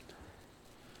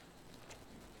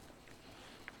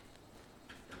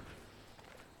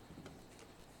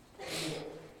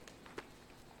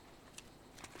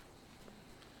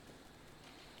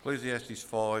Ecclesiastes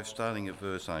 5, starting at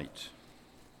verse 8.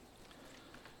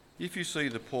 If you see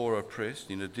the poor oppressed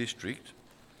in a district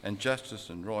and justice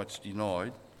and rights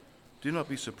denied, do not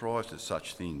be surprised at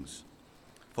such things.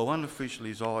 For one official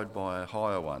is eyed by a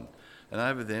higher one, and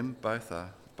over them both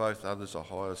others are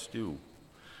higher still.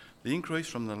 The increase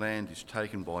from the land is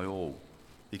taken by all.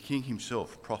 The king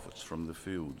himself profits from the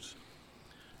fields.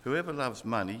 Whoever loves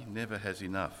money never has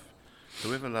enough.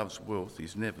 Whoever loves wealth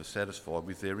is never satisfied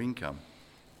with their income.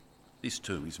 This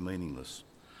too is meaningless.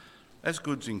 As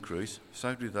goods increase,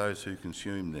 so do those who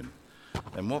consume them.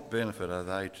 And what benefit are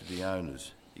they to the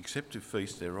owners, except to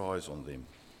feast their eyes on them?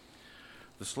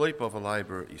 The sleep of a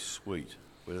labourer is sweet,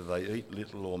 whether they eat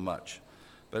little or much.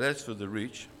 But as for the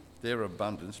rich, their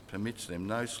abundance permits them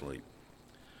no sleep.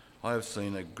 I have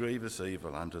seen a grievous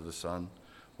evil under the sun,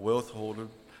 wealth hoarded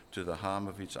to the harm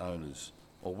of its owners,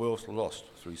 or wealth lost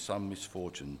through some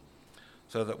misfortune,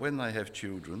 so that when they have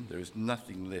children, there is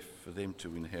nothing left for them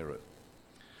to inherit.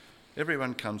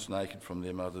 Everyone comes naked from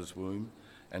their mother's womb,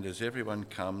 and as everyone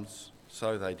comes,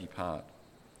 so they depart.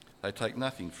 They take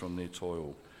nothing from their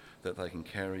toil that they can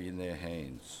carry in their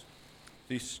hands.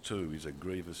 This too is a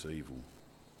grievous evil.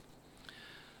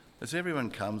 As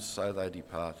everyone comes, so they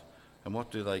depart, and what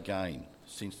do they gain,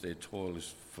 since their toil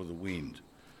is for the wind?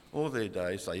 All their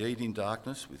days they eat in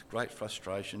darkness with great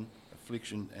frustration,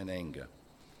 affliction and anger.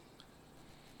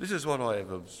 This is what I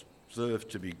have observed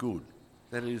to be good,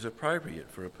 that it is appropriate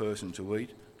for a person to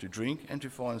eat, to drink and to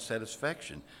find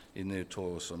satisfaction in their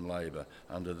toilsome labour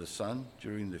under the sun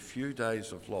during the few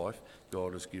days of life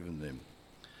God has given them.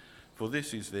 For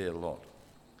this is their lot.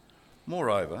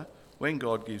 Moreover, when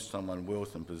God gives someone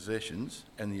wealth and possessions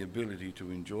and the ability to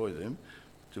enjoy them,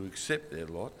 to accept their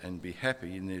lot and be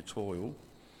happy in their toil,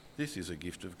 this is a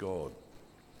gift of God.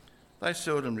 They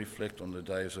seldom reflect on the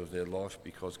days of their life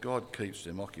because God keeps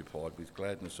them occupied with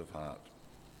gladness of heart.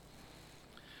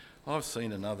 I've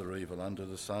seen another evil under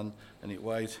the sun, and it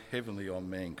weighs heavily on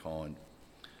mankind.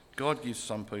 God gives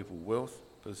some people wealth,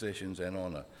 possessions and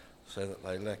honour, so that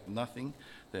they lack nothing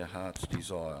their hearts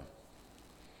desire.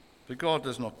 But God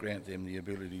does not grant them the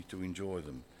ability to enjoy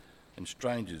them, and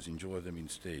strangers enjoy them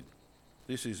instead.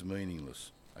 This is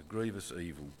meaningless, a grievous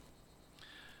evil.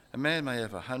 A man may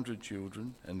have 100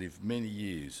 children and live many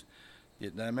years,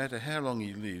 yet no matter how long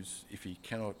he lives, if he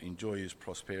cannot enjoy his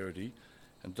prosperity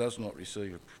and does not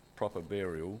receive a proper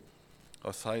burial,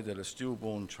 I say that a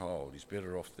stillborn child is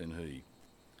better off than he.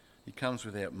 It comes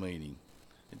without meaning.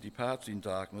 It departs in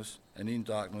darkness, and in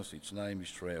darkness its name is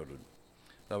shrouded.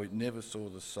 Though it never saw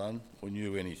the sun or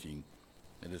knew anything,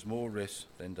 it has more rest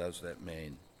than does that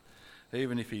man.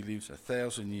 Even if he lives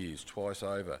 1,000 years twice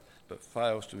over, but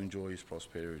fails to enjoy his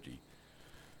prosperity.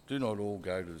 Do not all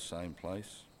go to the same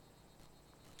place?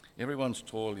 Everyone's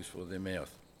toil is for their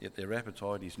mouth, yet their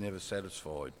appetite is never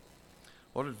satisfied.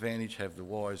 What advantage have the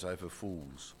wise over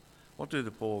fools? What do the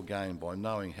poor gain by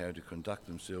knowing how to conduct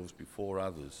themselves before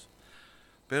others?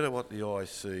 Better what the eye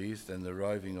sees than the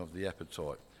roving of the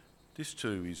appetite. This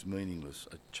too is meaningless,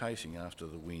 a chasing after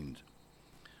the wind.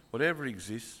 Whatever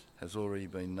exists has already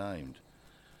been named,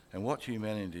 and what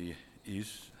humanity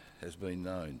is has been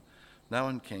known. No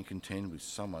one can contend with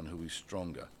someone who is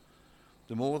stronger.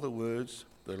 The more the words,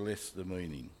 the less the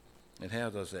meaning. And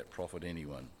how does that profit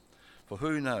anyone? For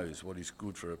who knows what is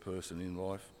good for a person in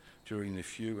life during the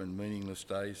few and meaningless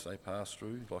days they pass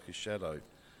through, like a shadow?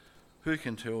 Who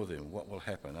can tell them what will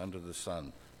happen under the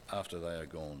sun after they are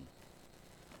gone?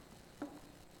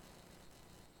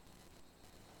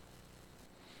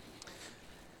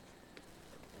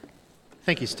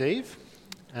 Thank you, Steve.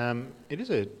 It is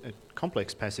a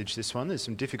complex passage, this one. There's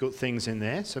some difficult things in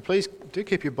there, so please do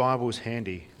keep your Bibles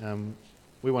handy.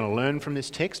 We want to learn from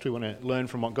this text. We want to learn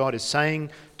from what God is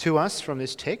saying to us from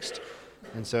this text,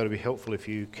 and so it'll be helpful if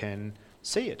you can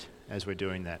see it as we're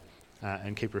doing that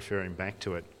and keep referring back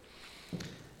to it.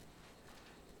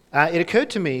 It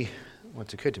occurred to me, well,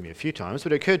 it's occurred to me a few times,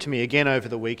 but it occurred to me again over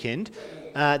the weekend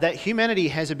that humanity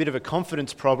has a bit of a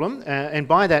confidence problem, and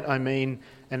by that I mean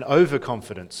an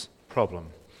overconfidence problem.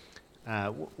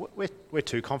 We're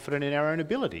too confident in our own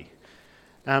ability.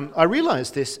 I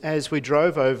realised this as we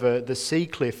drove over the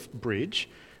Seacliff Bridge,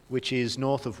 which is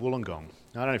north of Wollongong.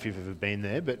 I don't know if you've ever been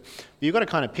there, but you've got to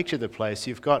kind of picture the place.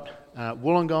 You've got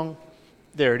Wollongong,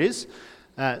 there it is,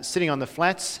 sitting on the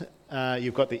flats.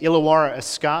 You've got the Illawarra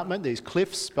Escarpment, these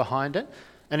cliffs behind it,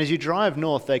 and as you drive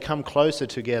north, they come closer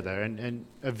together, and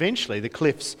eventually the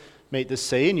cliffs meet the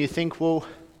sea, and you think, well,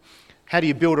 how do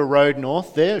you build a road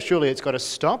north there? Surely it's got to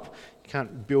stop. You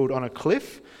can't build on a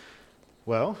cliff.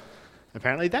 Well,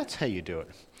 apparently that's how you do it.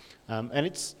 And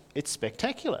it's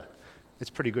spectacular. It's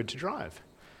pretty good to drive.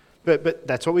 But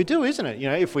that's what we do, isn't it?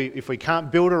 If we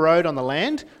can't build a road on the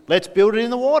land, let's build it in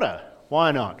the water.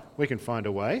 Why not? We can find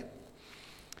a way.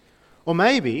 Or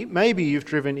maybe you've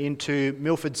driven into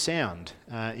Milford Sound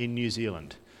in New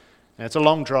Zealand. Now, it's a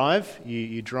long drive.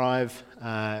 You drive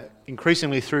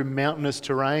increasingly through mountainous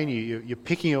terrain. You're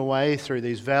picking your way through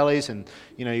these valleys, and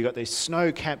you've got these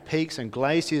snow-capped peaks and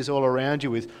glaciers all around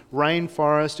you with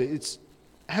rainforest. It's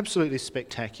absolutely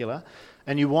spectacular.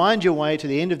 And you wind your way to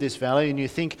the end of this valley and you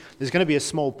think there's going to be a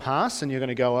small pass and you're going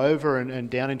to go over and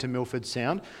down into Milford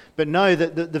Sound. But no,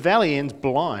 the valley ends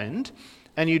blind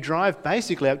and you drive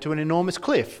basically up to an enormous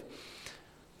cliff.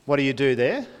 What do you do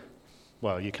there?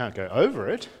 Well, you can't go over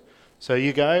it. So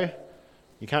you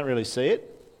can't really see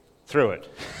it, through it.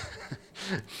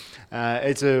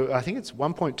 I think it's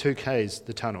 1.2 k's,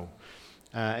 the tunnel.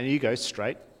 And you go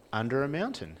straight under a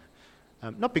mountain.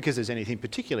 Not because there's anything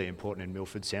particularly important in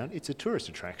Milford Sound, it's a tourist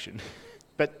attraction.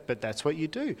 But that's what you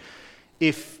do.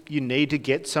 If you need to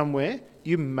get somewhere,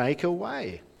 you make a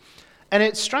way. And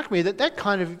it struck me that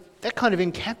kind of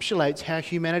encapsulates how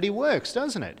humanity works,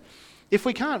 doesn't it? If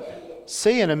we can't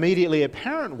see an immediately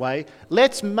apparent way,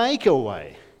 let's make a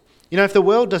way. If the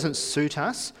world doesn't suit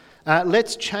us,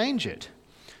 let's change it.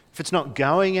 If it's not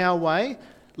going our way,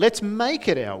 let's make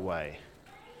it our way.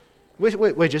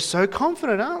 We're just so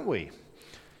confident, aren't we?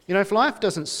 If life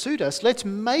doesn't suit us, let's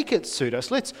make it suit us.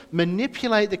 Let's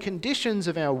manipulate the conditions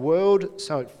of our world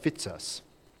so it fits us.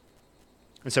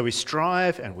 And so we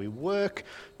strive and we work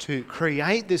to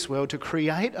create this world, to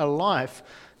create a life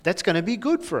that's going to be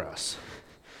good for us,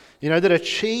 that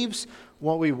achieves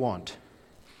what we want.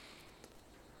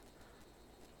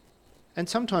 And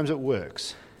sometimes it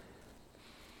works,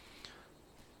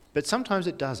 but sometimes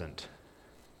it doesn't.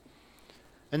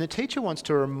 And the teacher wants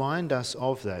to remind us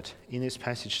of that in this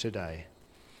passage today.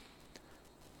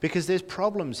 Because there's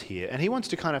problems here, and he wants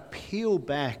to kind of peel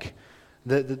back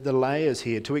the layers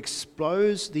here to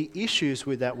expose the issues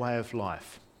with that way of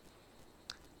life.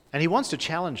 And he wants to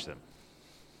challenge them,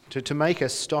 to make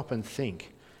us stop and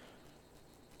think.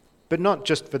 But not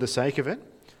just for the sake of it.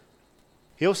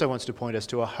 He also wants to point us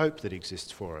to a hope that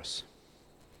exists for us.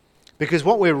 Because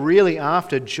what we're really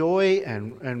after, joy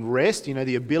and rest,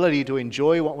 the ability to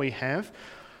enjoy what we have,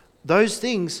 those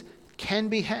things can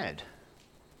be had.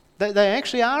 They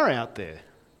actually are out there.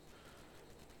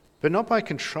 But not by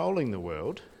controlling the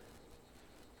world,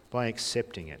 by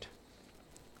accepting it.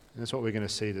 And that's what we're going to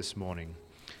see this morning.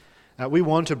 We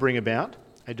want to bring about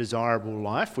a desirable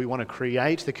life. We want to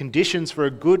create the conditions for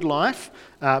a good life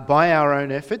by our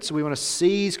own efforts. We want to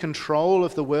seize control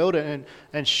of the world and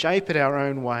shape it our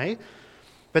own way.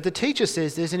 But the teacher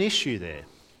says there's an issue there.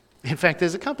 In fact,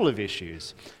 there's a couple of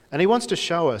issues. And he wants to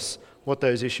show us what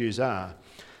those issues are.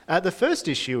 The first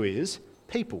issue is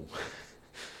people.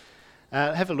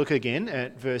 Have a look again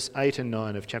at verse 8 and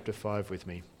 9 of chapter 5 with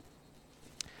me.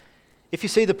 If you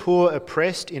see the poor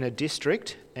oppressed in a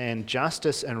district and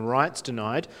justice and rights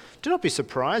denied, do not be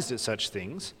surprised at such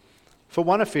things. For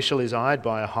one official is eyed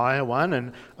by a higher one,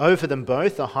 and over them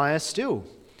both a higher still.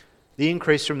 The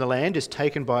increase from the land is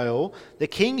taken by all. The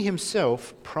king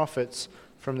himself profits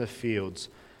from the fields.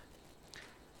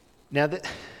 Now,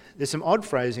 there's some odd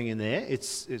phrasing in there.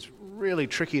 It's really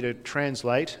tricky to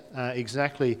translate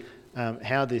exactly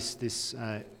how this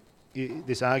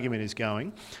argument is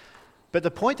going. But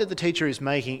the point that the teacher is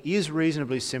making is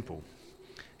reasonably simple.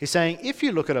 He's saying if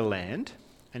you look at a land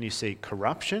and you see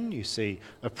corruption, you see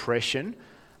oppression,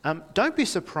 don't be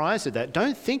surprised at that.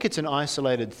 Don't think it's an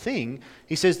isolated thing.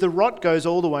 He says the rot goes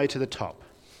all the way to the top.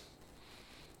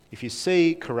 If you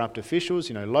see corrupt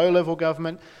officials, low-level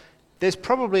government, there's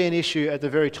probably an issue at the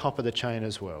very top of the chain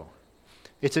as well.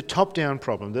 It's a top-down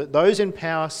problem. Those in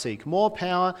power seek more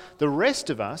power. The rest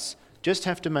of us just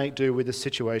have to make do with the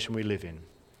situation we live in.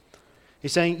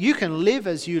 He's saying you can live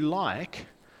as you like,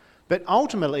 but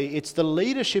ultimately it's the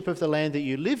leadership of the land that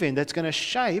you live in that's going to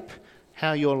shape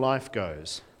how your life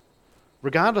goes.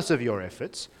 Regardless of your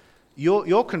efforts,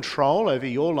 your control over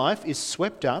your life is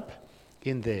swept up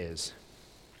in theirs.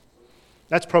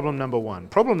 That's problem number one.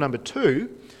 Problem number two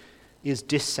is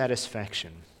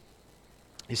dissatisfaction.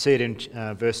 You see it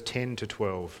in verse 10 to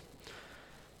 12.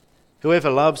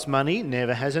 Whoever loves money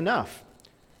never has enough.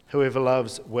 Whoever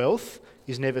loves wealth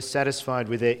is never satisfied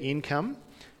with their income.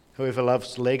 Whoever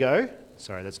loves Lego,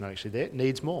 sorry, that's not actually there,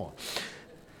 needs more.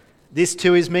 This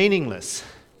too is meaningless.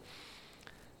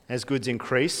 As goods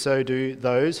increase, so do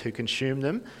those who consume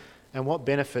them. And what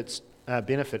benefit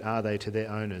are they to their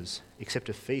owners, except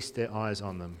to feast their eyes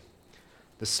on them?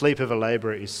 The sleep of a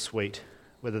labourer is sweet,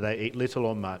 whether they eat little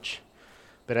or much.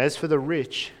 But as for the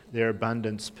rich, their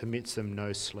abundance permits them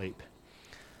no sleep.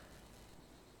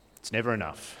 It's never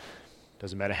enough.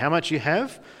 Doesn't matter how much you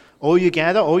have, or you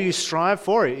gather, or you strive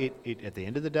for, it at the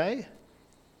end of the day,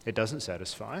 it doesn't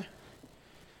satisfy.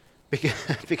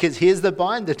 Because here's the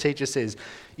bind, the teacher says.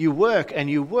 You work, and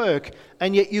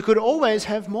yet you could always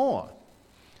have more.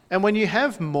 And when you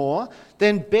have more,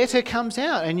 then better comes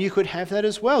out, and you could have that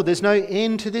as well. There's no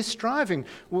end to this striving.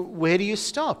 Where do you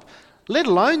stop? Let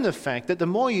alone the fact that the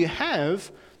more you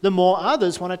have, the more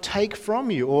others want to take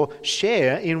from you or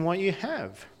share in what you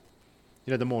have.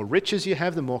 You know, the more riches you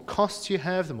have, the more costs you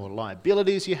have, the more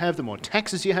liabilities you have, the more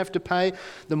taxes you have to pay,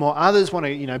 the more others want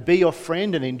to, be your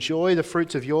friend and enjoy the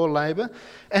fruits of your labour.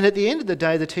 And at the end of the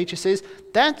day, the teacher says,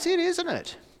 that's it, isn't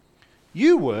it?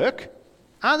 You work,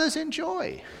 others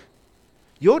enjoy.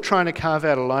 You're trying to carve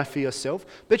out a life for yourself,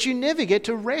 but you never get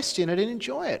to rest in it and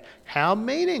enjoy it. How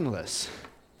meaningless.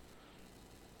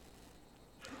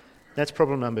 That's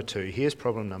problem number 2. Here's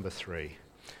problem number 3.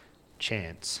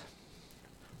 Chance.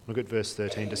 Look at verse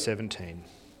 13 to 17.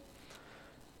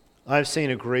 I have seen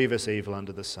a grievous evil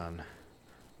under the sun.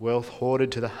 Wealth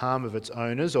hoarded to the harm of its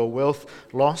owners, or wealth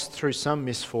lost through some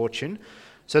misfortune,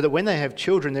 so that when they have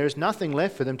children there is nothing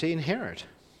left for them to inherit.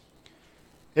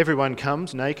 Everyone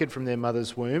comes naked from their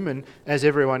mother's womb, and as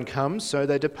everyone comes, so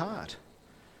they depart.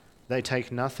 They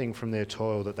take nothing from their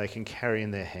toil that they can carry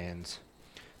in their hands.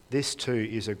 This too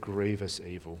is a grievous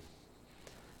evil.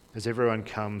 As everyone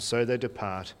comes, so they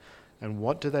depart. And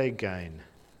what do they gain,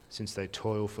 since they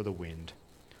toil for the wind?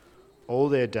 All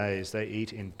their days they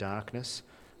eat in darkness,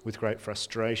 with great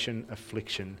frustration,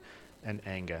 affliction, and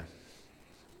anger.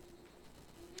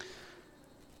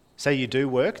 Say you do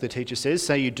work, the teacher says.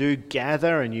 Say you do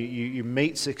gather and you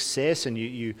meet success and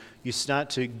you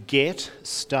start to get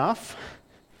stuff.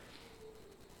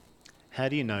 How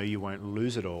do you know you won't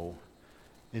lose it all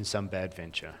in some bad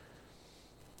venture?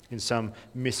 In some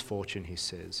misfortune, he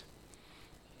says.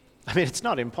 I mean, it's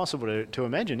not impossible to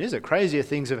imagine, is it? Crazier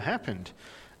things have happened.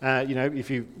 If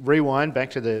you rewind back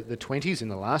to the 20s in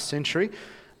the last century,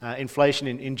 inflation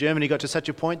in Germany got to such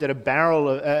a point that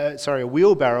a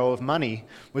wheelbarrow of money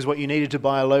was what you needed to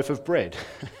buy a loaf of bread.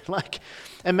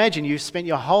 Imagine you've spent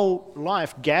your whole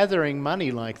life gathering money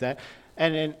like that,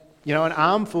 and an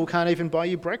armful can't even buy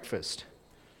you breakfast.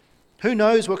 Who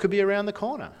knows what could be around the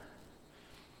corner?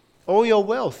 All your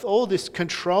wealth, all this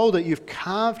control that you've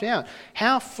carved out,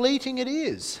 how fleeting it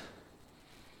is.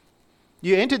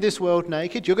 You entered this world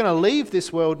naked, you're going to leave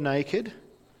this world naked,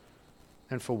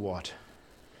 and for what?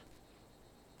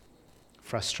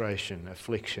 Frustration,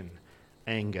 affliction,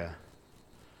 anger.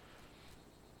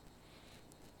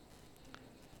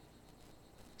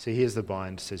 See, here's the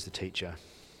bind, says the teacher.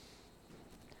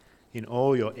 In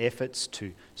all your efforts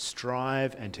to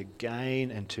strive and to gain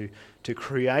and to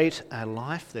create a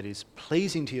life that is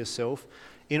pleasing to yourself,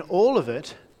 in all of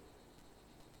it,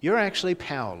 you're actually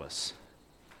powerless.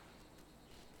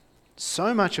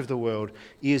 So much of the world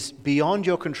is beyond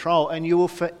your control, and you will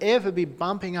forever be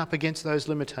bumping up against those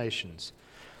limitations.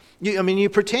 You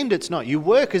pretend it's not. You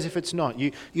work as if it's not.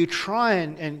 You try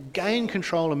and gain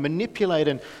control and manipulate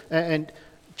and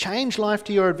change life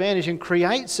to your advantage and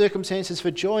create circumstances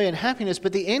for joy and happiness, but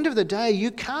at the end of the day,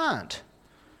 you can't.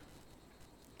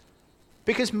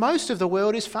 Because most of the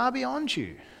world is far beyond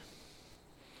you.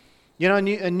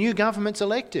 A new government's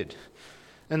elected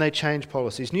and they change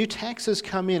policies. New taxes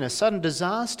come in, a sudden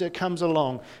disaster comes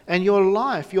along, and your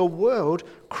life, your world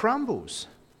crumbles.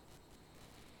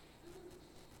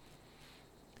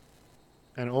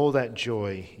 And all that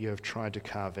joy you have tried to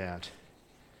carve out,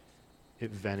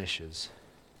 it vanishes.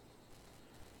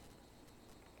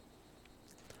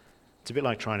 It's a bit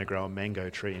like trying to grow a mango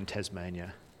tree in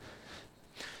Tasmania.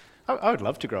 I would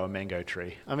love to grow a mango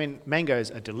tree.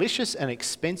 Mangoes are delicious and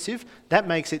expensive. That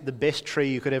makes it the best tree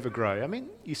you could ever grow.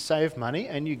 You save money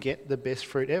and you get the best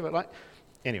fruit ever.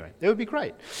 Anyway, it would be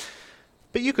great.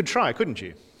 But you could try, couldn't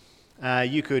you?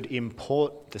 You could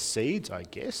import the seeds, I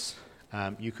guess.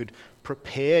 You could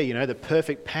prepare, the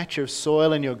perfect patch of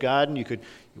soil in your garden. You could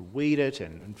weed it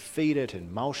and feed it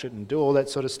and mulch it and do all that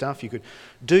sort of stuff. You could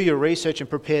do your research and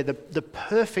prepare the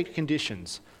perfect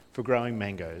conditions for growing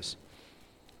mangoes.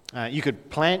 You could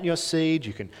plant your seed,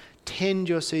 you can tend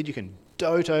your seed, you can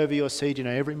dote over your seed.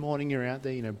 Every morning you're out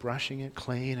there, brushing it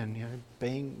clean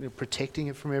and, protecting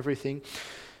it from everything.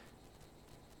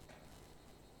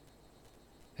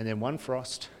 And then one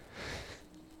frost,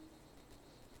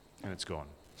 and it's gone.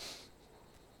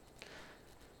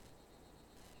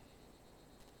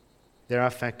 There are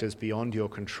factors beyond your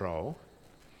control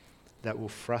that will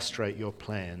frustrate your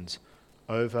plans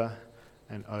over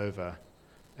and over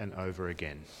and over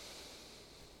again.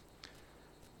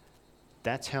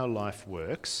 That's how life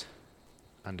works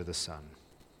under the sun.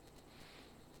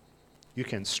 You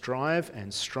can strive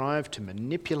and strive to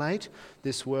manipulate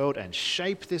this world and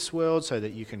shape this world so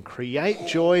that you can create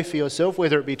joy for yourself,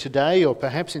 whether it be today or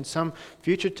perhaps in some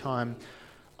future time,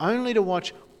 only to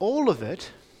watch all of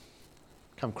it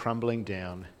come crumbling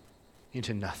down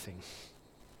into nothing.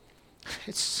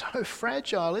 It's so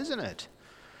fragile, isn't it?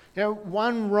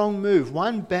 One wrong move,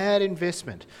 one bad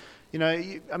investment.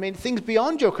 Things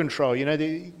beyond your control.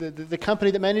 The company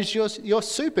that manages your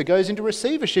super goes into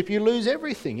receivership. You lose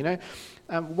everything.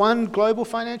 One global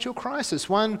financial crisis,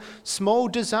 one small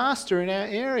disaster in our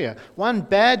area, one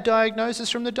bad diagnosis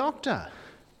from the doctor,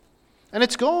 and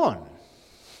it's gone.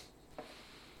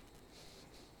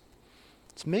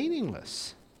 It's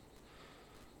meaningless.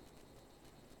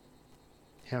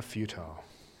 How futile.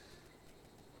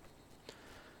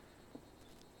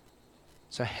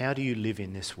 So how do you live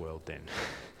in this world then?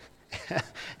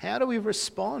 How do we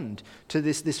respond to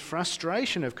this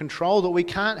frustration of control that we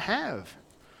can't have?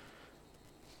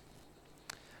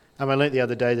 I learnt the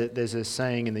other day that there's a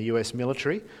saying in the US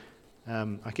military,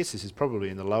 I guess this is probably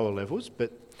in the lower levels,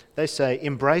 but they say,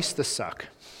 embrace the suck.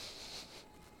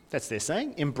 That's their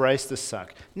saying, embrace the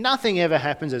suck. Nothing ever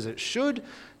happens as it should.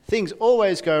 Things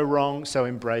always go wrong, so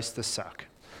embrace the suck.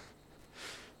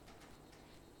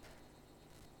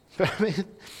 But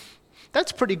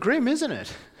that's pretty grim, isn't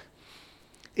it?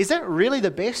 Is that really the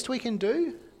best we can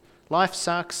do? Life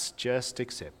sucks, just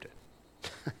accept it.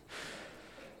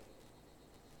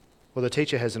 Well, the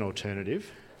teacher has an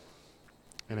alternative,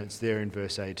 and it's there in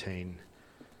verse 18.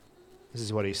 This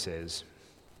is what he says.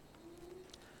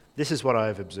 This is what I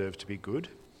have observed to be good,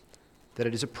 that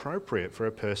it is appropriate for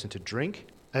a person to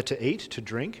eat, to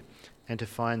drink, and to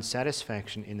find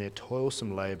satisfaction in their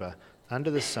toilsome labour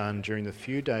under the sun during the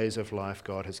few days of life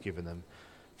God has given them,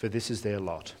 for this is their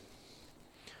lot.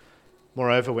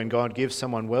 Moreover, when God gives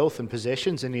someone wealth and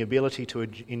possessions and the ability to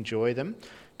enjoy them,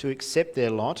 to accept their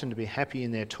lot and to be happy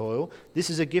in their toil, this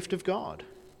is a gift of God.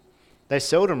 They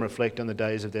seldom reflect on the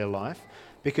days of their life,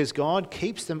 because God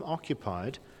keeps them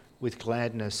occupied with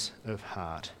gladness of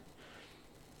heart.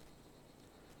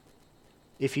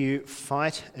 If you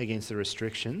fight against the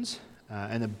restrictions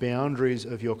and the boundaries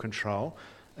of your control,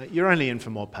 you're only in for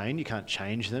more pain. You can't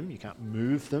change them. You can't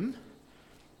move them.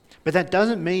 But that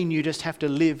doesn't mean you just have to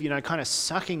live, kind of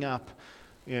sucking up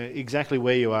exactly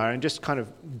where you are and just kind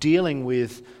of dealing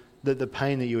with the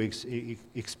pain that you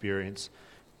experience.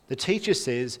 The teacher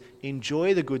says,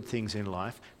 enjoy the good things in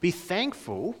life. Be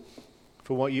thankful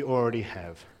for what you already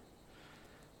have.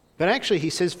 But actually, he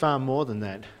says far more than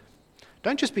that.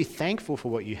 Don't just be thankful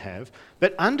for what you have,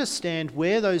 but understand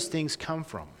where those things come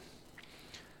from.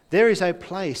 There is a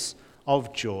place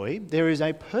of joy, there is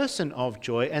a person of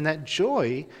joy, and that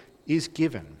joy is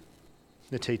given,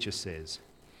 the teacher says.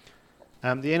 The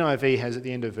NIV has at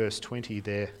the end of verse 20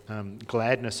 there,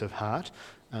 gladness of heart.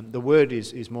 The word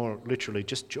is more literally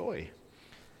just joy.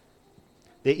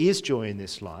 There is joy in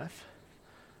this life,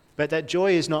 but that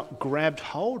joy is not grabbed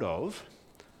hold of,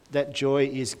 that joy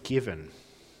is given,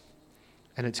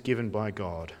 and it's given by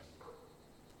God.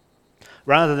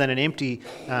 Rather than an empty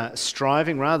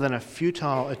striving, rather than a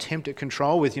futile attempt at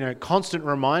control with constant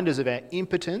reminders of our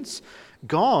impotence,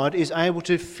 God is able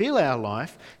to fill our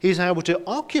life. He's able to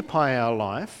occupy our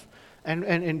life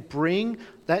and bring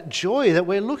that joy that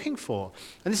we're looking for.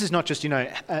 And this is not just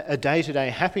a day-to-day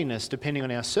happiness depending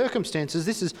on our circumstances.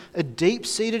 This is a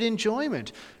deep-seated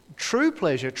enjoyment, true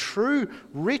pleasure, true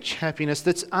rich happiness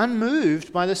that's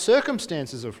unmoved by the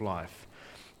circumstances of life.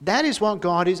 That is what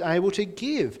God is able to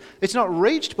give. It's not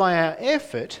reached by our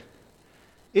effort,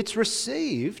 it's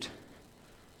received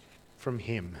from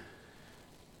Him.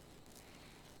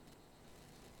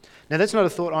 Now, that's not a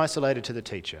thought isolated to the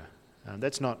teacher.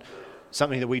 That's not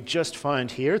something that we just find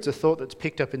here. It's a thought that's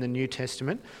picked up in the New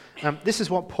Testament. This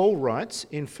is what Paul writes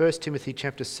in 1 Timothy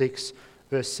chapter 6,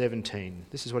 verse 17.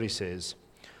 This is what he says.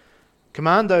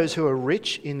 Command those who are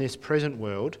rich in this present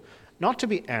world not to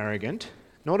be arrogant,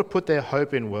 nor to put their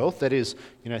hope in wealth, that is,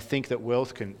 think that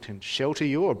wealth can shelter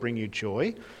you or bring you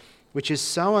joy, which is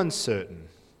so uncertain,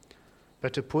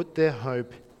 but to put their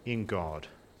hope in God,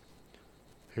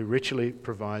 who richly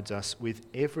provides us with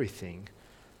everything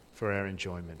for our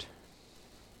enjoyment.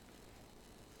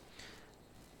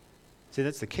 See,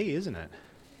 that's the key, isn't it?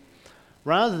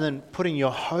 Rather than putting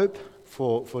your hope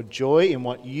for joy in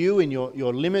what you in your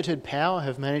limited power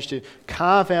have managed to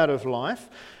carve out of life,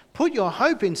 put your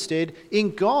hope instead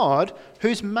in God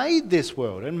who's made this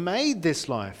world and made this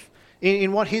life,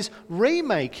 in what He's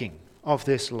remaking of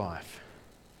this life.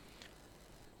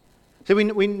 So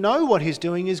we know what He's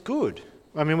doing is good.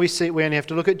 We only have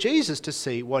to look at Jesus to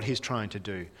see what He's trying to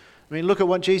do. I mean, look at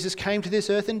what Jesus came to this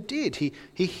earth and did. He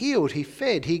healed, he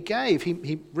fed, he gave,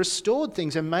 he restored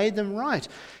things and made them right.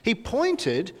 He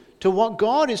pointed to what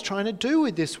God is trying to do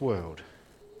with this world.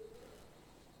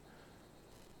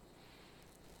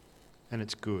 And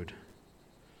it's good.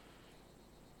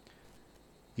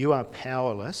 You are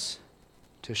powerless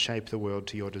to shape the world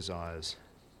to your desires.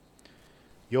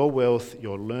 Your wealth,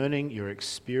 your learning, your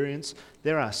experience,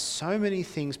 there are so many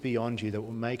things beyond you that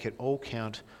will make it all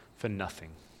count for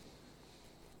nothing.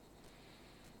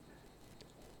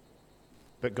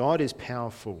 But God is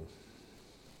powerful.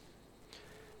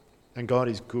 And God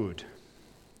is good.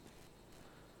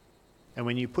 And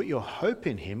when you put your hope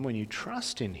in him, when you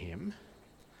trust in him,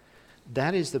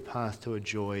 that is the path to a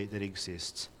joy that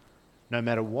exists, no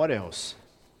matter what else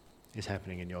is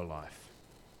happening in your life.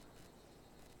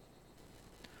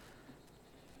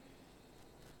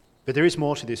 But there is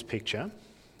more to this picture,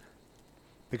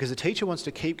 because the teacher wants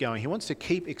to keep going. He wants to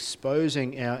keep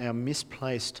exposing our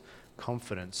misplaced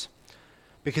confidence,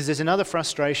 because there's another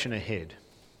frustration ahead.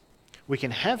 We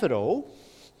can have it all,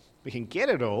 we can get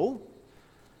it all,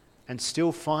 and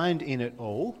still find in it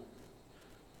all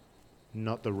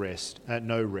no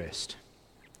rest.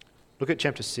 Look at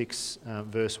chapter 6,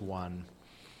 verse 1.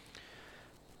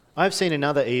 I have seen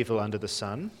another evil under the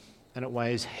sun, and it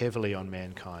weighs heavily on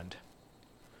mankind.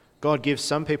 God gives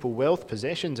some people wealth,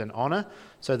 possessions, and honour,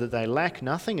 so that they lack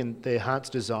nothing in their heart's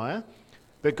desire,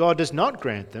 but God does not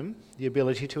grant them the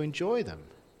ability to enjoy them,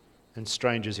 and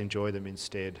strangers enjoy them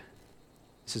instead.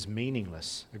 This is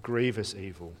meaningless, a grievous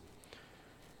evil.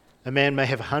 A man may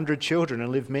have 100 children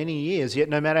and live many years, yet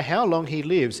no matter how long he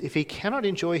lives, if he cannot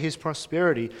enjoy his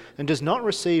prosperity and does not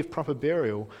receive proper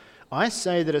burial, I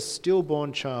say that a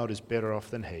stillborn child is better off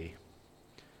than he.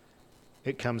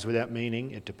 It comes without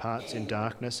meaning, it departs in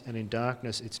darkness, and in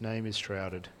darkness its name is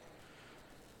shrouded.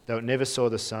 Though it never saw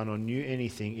the sun or knew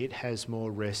anything, it has more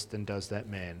rest than does that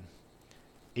man,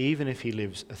 even if he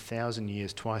lives 1,000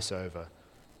 years twice over,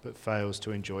 but fails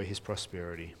to enjoy his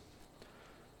prosperity.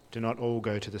 Do not all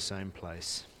go to the same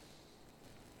place.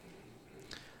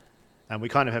 And we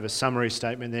kind of have a summary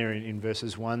statement there in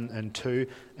verses 1 and 2,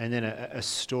 and then a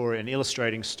story, an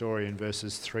illustrating story in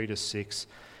verses 3 to 6.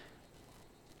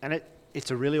 And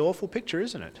it's a really awful picture,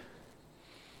 isn't it?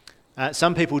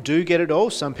 Some people do get it all.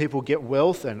 Some people get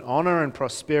wealth and honour and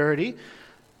prosperity,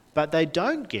 but they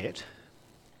don't get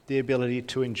the ability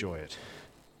to enjoy it,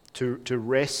 to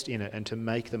rest in it and to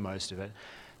make the most of it.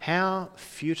 How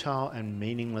futile and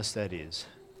meaningless that is.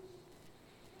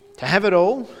 To have it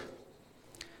all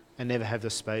and never have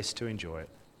the space to enjoy it.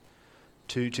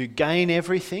 To gain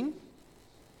everything,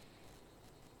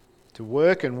 to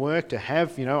work and work, to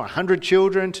have 100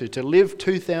 children, to live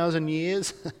 2,000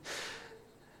 years,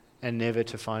 and never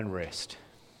to find rest.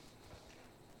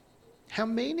 How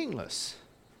meaningless.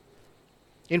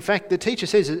 In fact, the teacher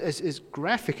says, as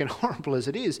graphic and horrible as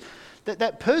it is,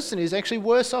 that person is actually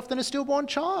worse off than a stillborn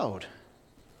child.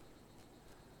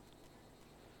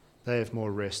 They have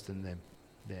more rest than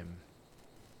them.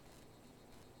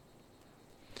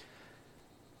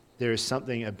 There is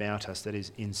something about us that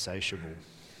is insatiable.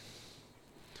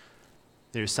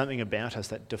 There is something about us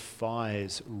that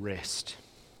defies rest.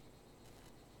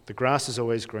 The grass is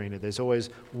always greener. There's always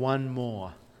one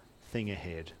more thing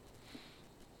ahead.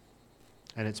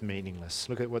 And it's meaningless.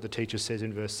 Look at what the teacher says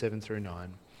in verse 7 through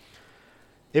 9.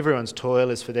 Everyone's toil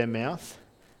is for their mouth,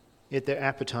 yet their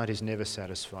appetite is never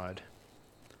satisfied.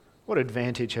 What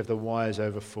advantage have the wise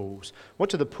over fools? What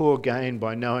do the poor gain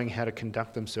by knowing how to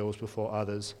conduct themselves before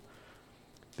others?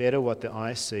 Better what the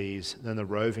eye sees than the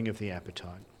roving of the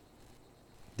appetite.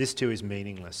 This too is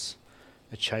meaningless,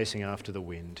 a chasing after the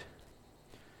wind.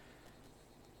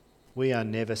 We are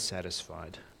never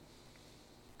satisfied.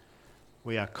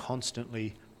 We are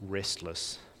constantly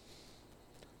restless,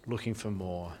 looking for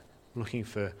more, looking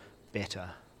for better,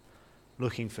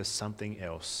 looking for something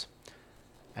else.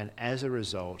 And as a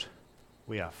result,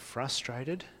 we are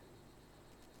frustrated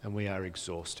and we are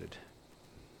exhausted.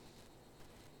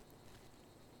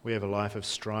 We have a life of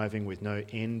striving with no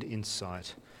end in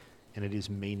sight, and it is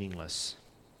meaningless,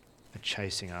 a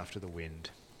chasing after the wind.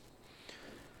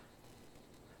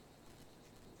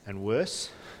 And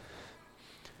worse,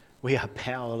 we are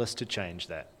powerless to change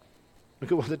that.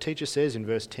 Look at what the teacher says in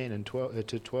verse 10 and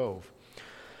 12.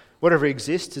 Whatever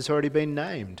exists has already been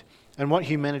named, and what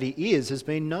humanity is has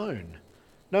been known.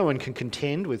 No one can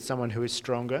contend with someone who is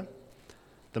stronger.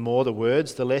 The more the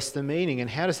words, the less the meaning, and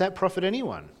how does that profit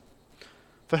anyone?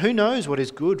 For who knows what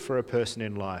is good for a person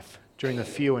in life during the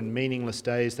few and meaningless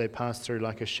days they pass through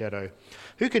like a shadow?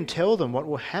 Who can tell them what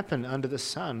will happen under the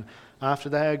sun after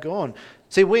they are gone?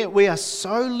 See, we are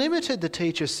so limited, the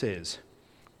teacher says.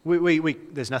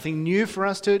 There's nothing new for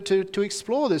us to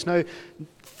explore. There's no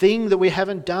thing that we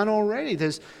haven't done already.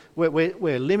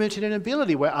 We're limited in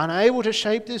ability. We're unable to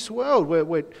shape this world.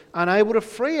 We're unable to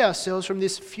free ourselves from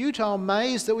this futile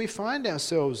maze that we find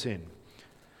ourselves in.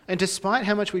 And despite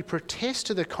how much we protest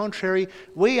to the contrary,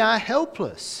 we are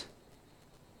helpless.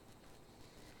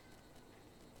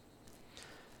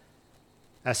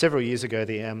 Several years ago,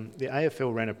 the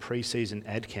AFL ran a pre-season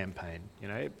ad campaign.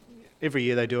 Every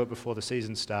year they do it before the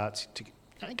season starts to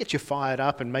get you fired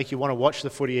up and make you want to watch the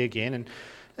footy again. And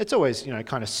it's always,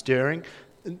 kind of stirring.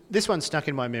 This one stuck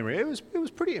in my memory. It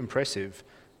was pretty impressive.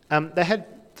 They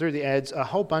had, through the ads, a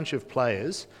whole bunch of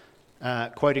players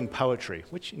quoting poetry,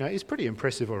 which, is pretty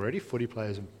impressive already, footy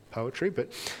players and poetry. But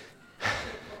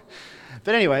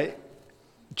anyway,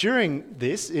 during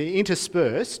this,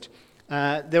 interspersed,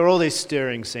 there were all these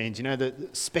stirring scenes, the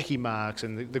specky marks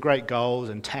and the great goals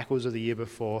and tackles of the year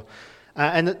before.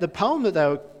 And the poem that they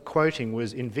were quoting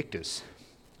was Invictus.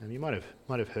 And you might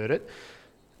have heard it.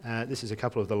 This is a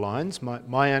couple of the lines.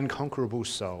 My unconquerable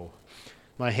soul,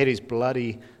 my head is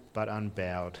bloody but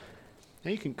unbowed.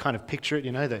 Now you can kind of picture it,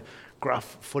 the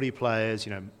gruff footy players,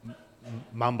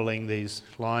 mumbling these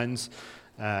lines,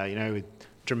 with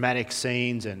dramatic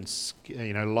scenes and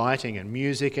lighting and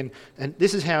music, and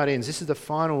this is how it ends. This is the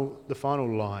final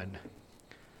line.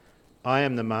 I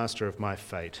am the master of my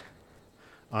fate.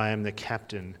 I am the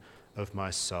captain of my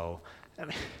soul. I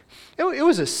mean, it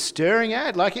was a stirring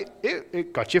ad. Like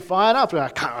it got you fired up.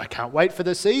 I can't wait for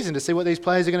the season to see what these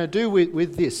players are going to do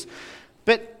with this.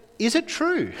 But is it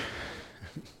true?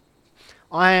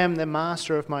 I am the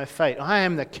master of my fate. I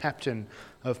am the captain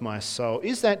of my soul.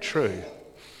 Is that true?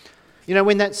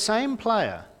 When that same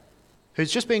player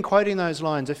who's just been quoting those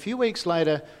lines a few weeks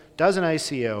later does an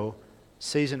ACL,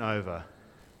 season over,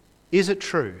 is it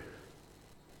true?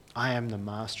 I am the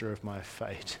master of my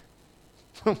fate.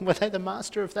 Were they the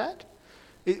master of that?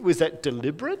 Was that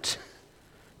deliberate?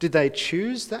 Did they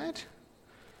choose that?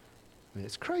 I mean,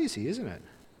 it's crazy, isn't it?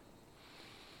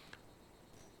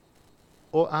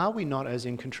 Or are we not as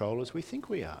in control as we think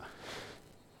we are?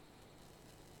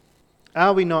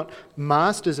 Are we not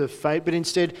masters of fate, but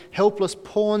instead helpless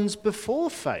pawns before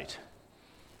fate?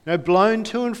 Blown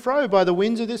to and fro by the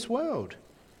winds of this world.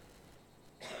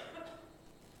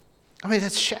 I mean,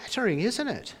 that's shattering, isn't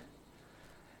it?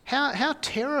 How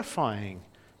terrifying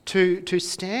to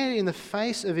stand in the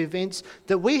face of events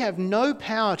that we have no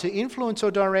power to influence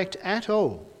or direct at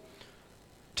all.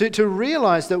 To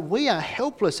realise that we are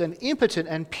helpless and impotent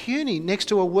and puny next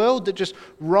to a world that just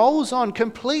rolls on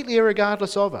completely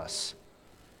irregardless of us.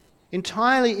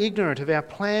 Entirely ignorant of our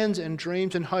plans and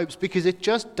dreams and hopes because it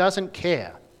just doesn't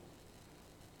care.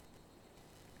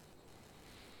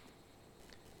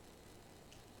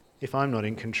 If I'm not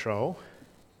in control,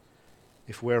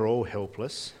 if we're all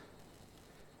helpless,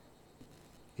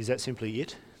 is that simply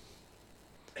it?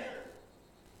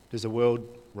 Does the world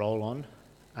roll on,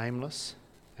 aimless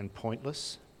and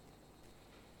pointless?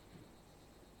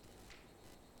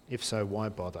 If so, why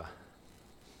bother?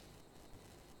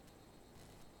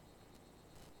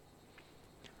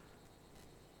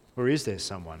 Or is there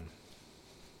someone?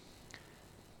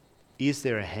 Is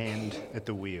there a hand at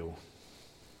the wheel?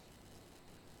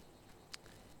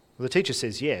 Well, the teacher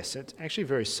says yes. It's actually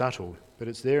very subtle, but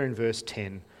it's there in verse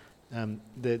 10.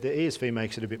 The ESV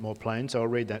makes it a bit more plain, so I'll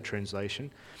read that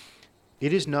translation.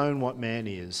 It is known what man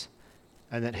is,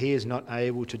 and that he is not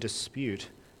able to dispute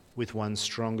with one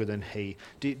stronger than he.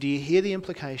 Do you hear the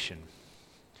implication?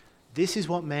 This is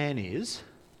what man is,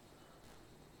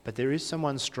 but there is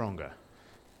someone stronger.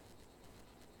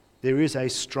 There is a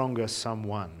stronger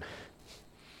someone.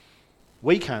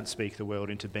 We can't speak the world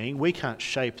into being. We can't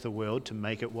shape the world to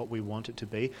make it what we want it to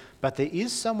be. But there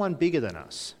is someone bigger than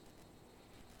us.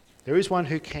 There is one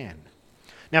who can.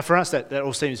 Now, for us, that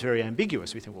all seems very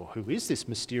ambiguous. We think, well, who is this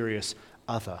mysterious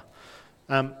other?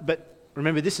 But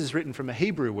remember, this is written from a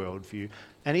Hebrew worldview.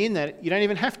 And in that, you don't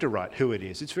even have to write who it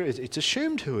is. It's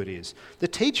assumed who it is. The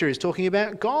teacher is talking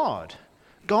about God.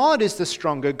 God is the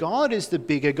stronger, God is the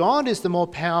bigger, God is the more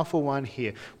powerful one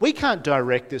here. We can't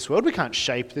direct this world, we can't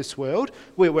shape this world.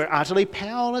 We're utterly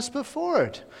powerless before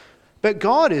it. But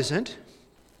God isn't.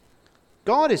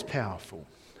 God is powerful.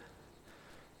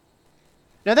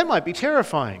 Now that might be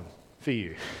terrifying for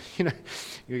you. You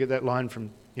get that line from,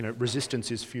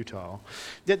 resistance is futile.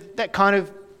 That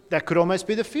could almost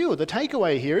be the feel, the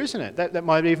takeaway here, isn't it? That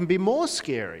might even be more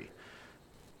scary.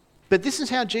 But this is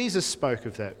how Jesus spoke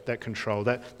of that control,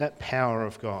 that power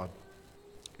of God.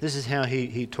 This is how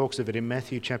he talks of it in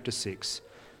Matthew chapter 6.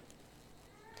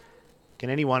 Can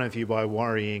any one of you, by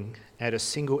worrying, add a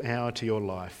single hour to your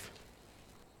life?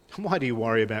 Why do you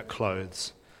worry about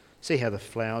clothes? See how the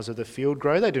flowers of the field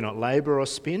grow. They do not labour or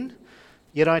spin.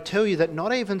 Yet I tell you that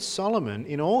not even Solomon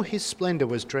in all his splendour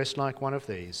was dressed like one of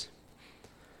these.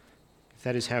 If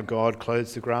that is how God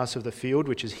clothes the grass of the field,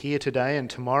 which is here today and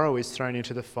tomorrow is thrown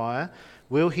into the fire,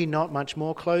 will he not much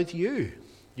more clothe you,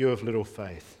 you of little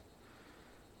faith?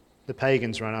 The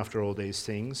pagans run after all these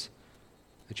things,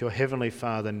 but your heavenly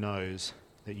Father knows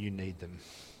that you need them.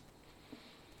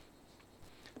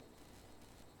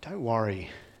 Don't worry,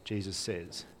 Jesus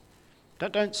says.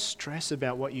 Don't stress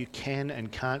about what you can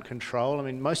and can't control. I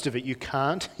mean, most of it you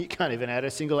can't. You can't even add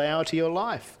a single hour to your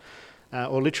life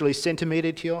or literally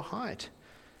centimetre to your height.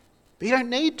 But you don't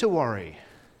need to worry.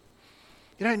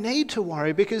 You don't need to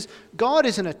worry because God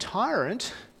isn't a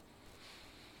tyrant.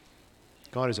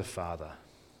 God is a father,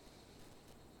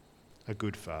 a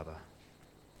good father.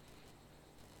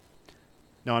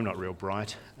 No, I'm not real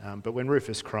bright, but when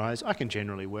Rufus cries, I can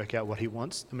generally work out what he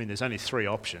wants. I mean, there's only 3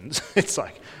 options. It's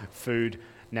like food,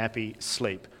 nappy,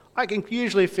 sleep. I can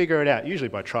usually figure it out, usually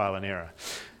by trial and error.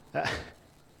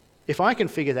 If I can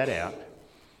figure that out,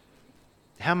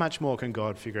 how much more can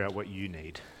God figure out what you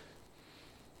need?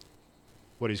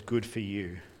 What is good for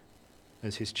you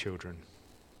as his children?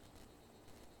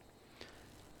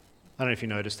 I don't know if you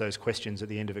noticed those questions at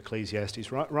the end of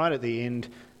Ecclesiastes. Right at the end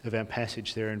of our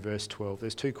passage there in verse 12,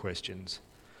 there's 2 questions.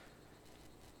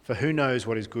 For who knows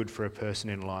what is good for a person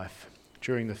in life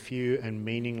during the few and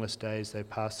meaningless days they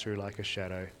pass through like a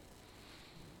shadow?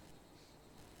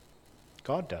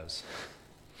 God does.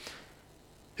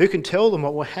 Who can tell them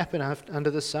what will happen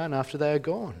under the sun after they are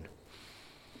gone?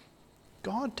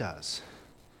 God does.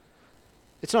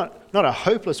 It's not a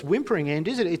hopeless, whimpering end,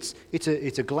 is it?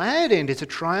 It's a glad end. It's a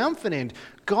triumphant end.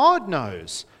 God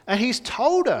knows, and he's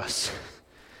told us.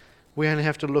 We only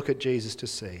have to look at Jesus to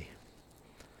see.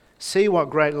 See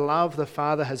what great love the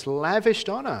Father has lavished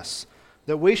on us,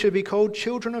 that we should be called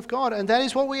children of God, and that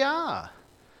is what we are.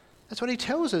 That's what he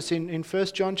tells us in 1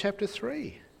 John chapter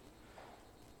 3.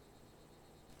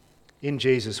 In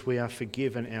Jesus, we are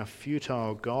forgiven our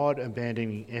futile,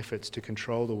 God-abandoning efforts to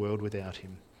control the world without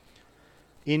him.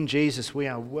 In Jesus, we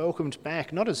are welcomed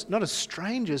back, not as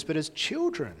strangers, but as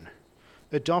children,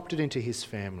 adopted into his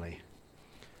family.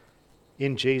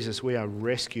 In Jesus, we are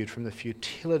rescued from the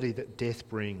futility that death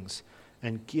brings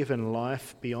and given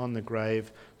life beyond the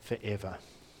grave forever.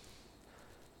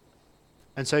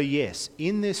 And so, yes,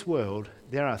 in this world,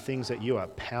 there are things that you are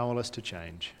powerless to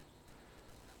change.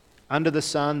 Under the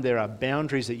sun, there are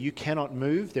boundaries that you cannot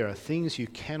move. There are things you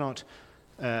cannot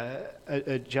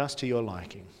adjust to your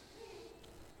liking.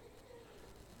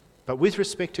 But with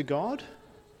respect to God,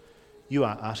 you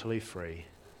are utterly free.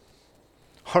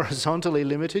 Horizontally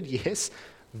limited, yes.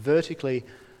 Vertically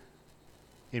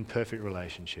in perfect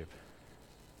relationship.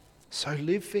 So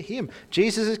live for him.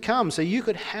 Jesus has come so you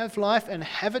could have life and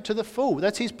have it to the full.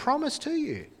 That's his promise to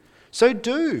you. So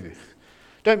do.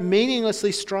 Don't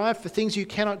meaninglessly strive for things you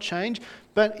cannot change,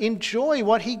 but enjoy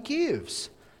what he gives.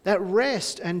 That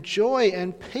rest and joy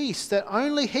and peace that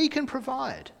only he can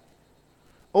provide.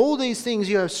 All these things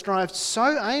you have strived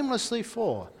so aimlessly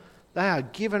for, they are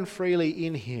given freely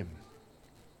in him.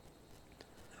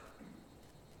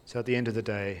 So at the end of the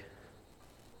day,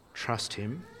 trust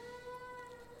him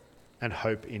and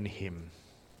hope in him.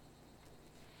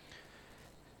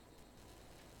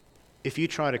 If you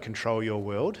try to control your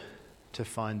world to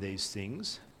find these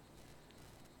things,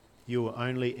 you will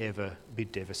only ever be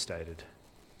devastated.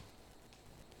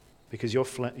 Because your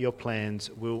plans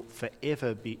will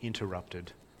forever be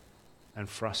interrupted and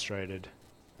frustrated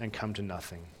and come to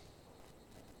nothing.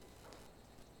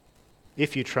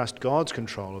 If you trust God's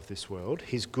control of this world,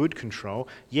 his good control,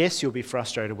 yes, you'll be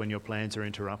frustrated when your plans are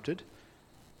interrupted,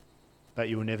 but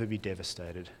you will never be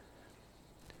devastated.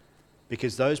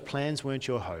 Because those plans weren't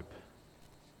your hope.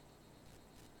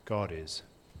 God is.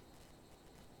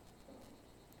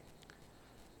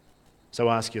 So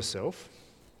ask yourself,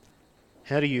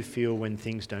 how do you feel when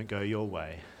things don't go your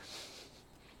way?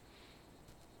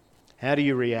 How do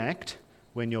you react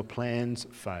when your plans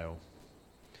fail?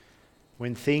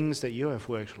 When things that you have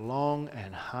worked long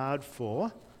and hard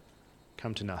for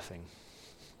come to nothing?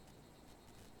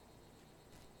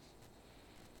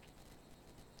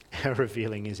 How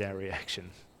revealing is our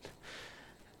reaction?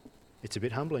 It's a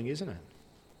bit humbling, isn't it?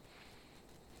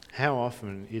 How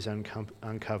often is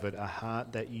uncovered a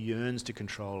heart that yearns to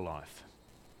control life?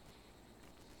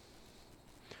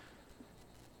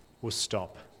 Well,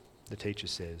 stop, the teacher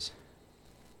says.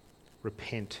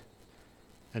 Repent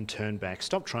and turn back.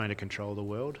 Stop trying to control the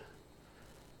world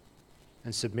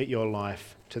and submit your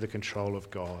life to the control of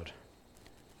God,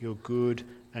 your good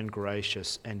and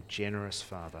gracious and generous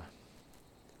Father.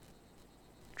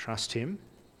 Trust him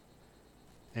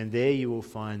And there you will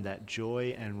find that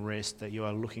joy and rest that you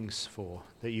are looking for,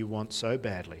 that you want so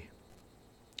badly.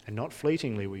 And not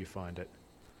fleetingly will you find it,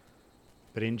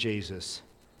 but in Jesus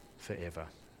forever.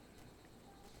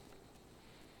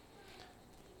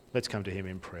 Let's come to him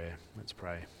in prayer. Let's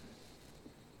pray.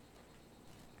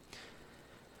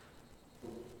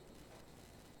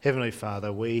 Heavenly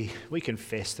Father, we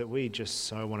confess that we just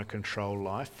so want to control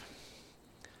life.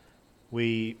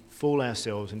 We fool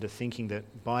ourselves into thinking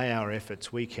that by our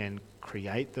efforts we can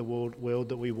create the world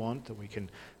that we want, that we can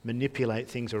manipulate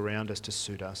things around us to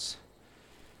suit us.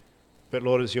 But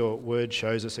Lord, as your word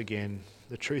shows us again,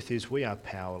 the truth is we are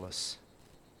powerless.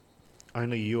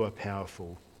 Only you are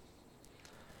powerful.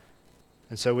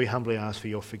 And so we humbly ask for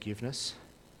your forgiveness.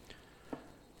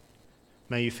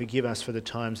 May you forgive us for the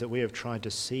times that we have tried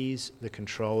to seize the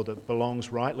control that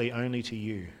belongs rightly only to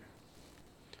you.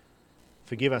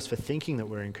 Forgive us for thinking that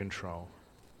we're in control,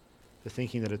 for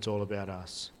thinking that it's all about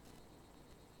us.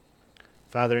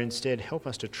 Father, instead, help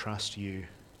us to trust you.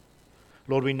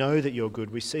 Lord, we know that you're good.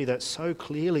 We see that so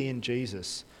clearly in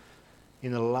Jesus,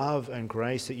 in the love and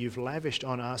grace that you've lavished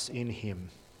on us in him.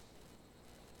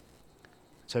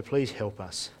 So please help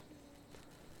us.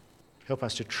 Help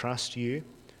us to trust you.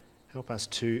 Help us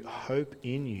to hope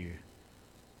in you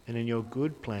and in your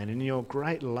good plan, and in your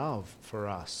great love for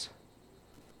us.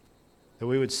 That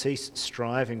we would cease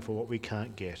striving for what we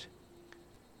can't get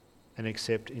and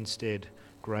accept instead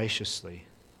graciously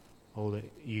all that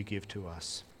you give to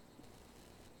us.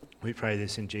 We pray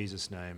this in Jesus' name.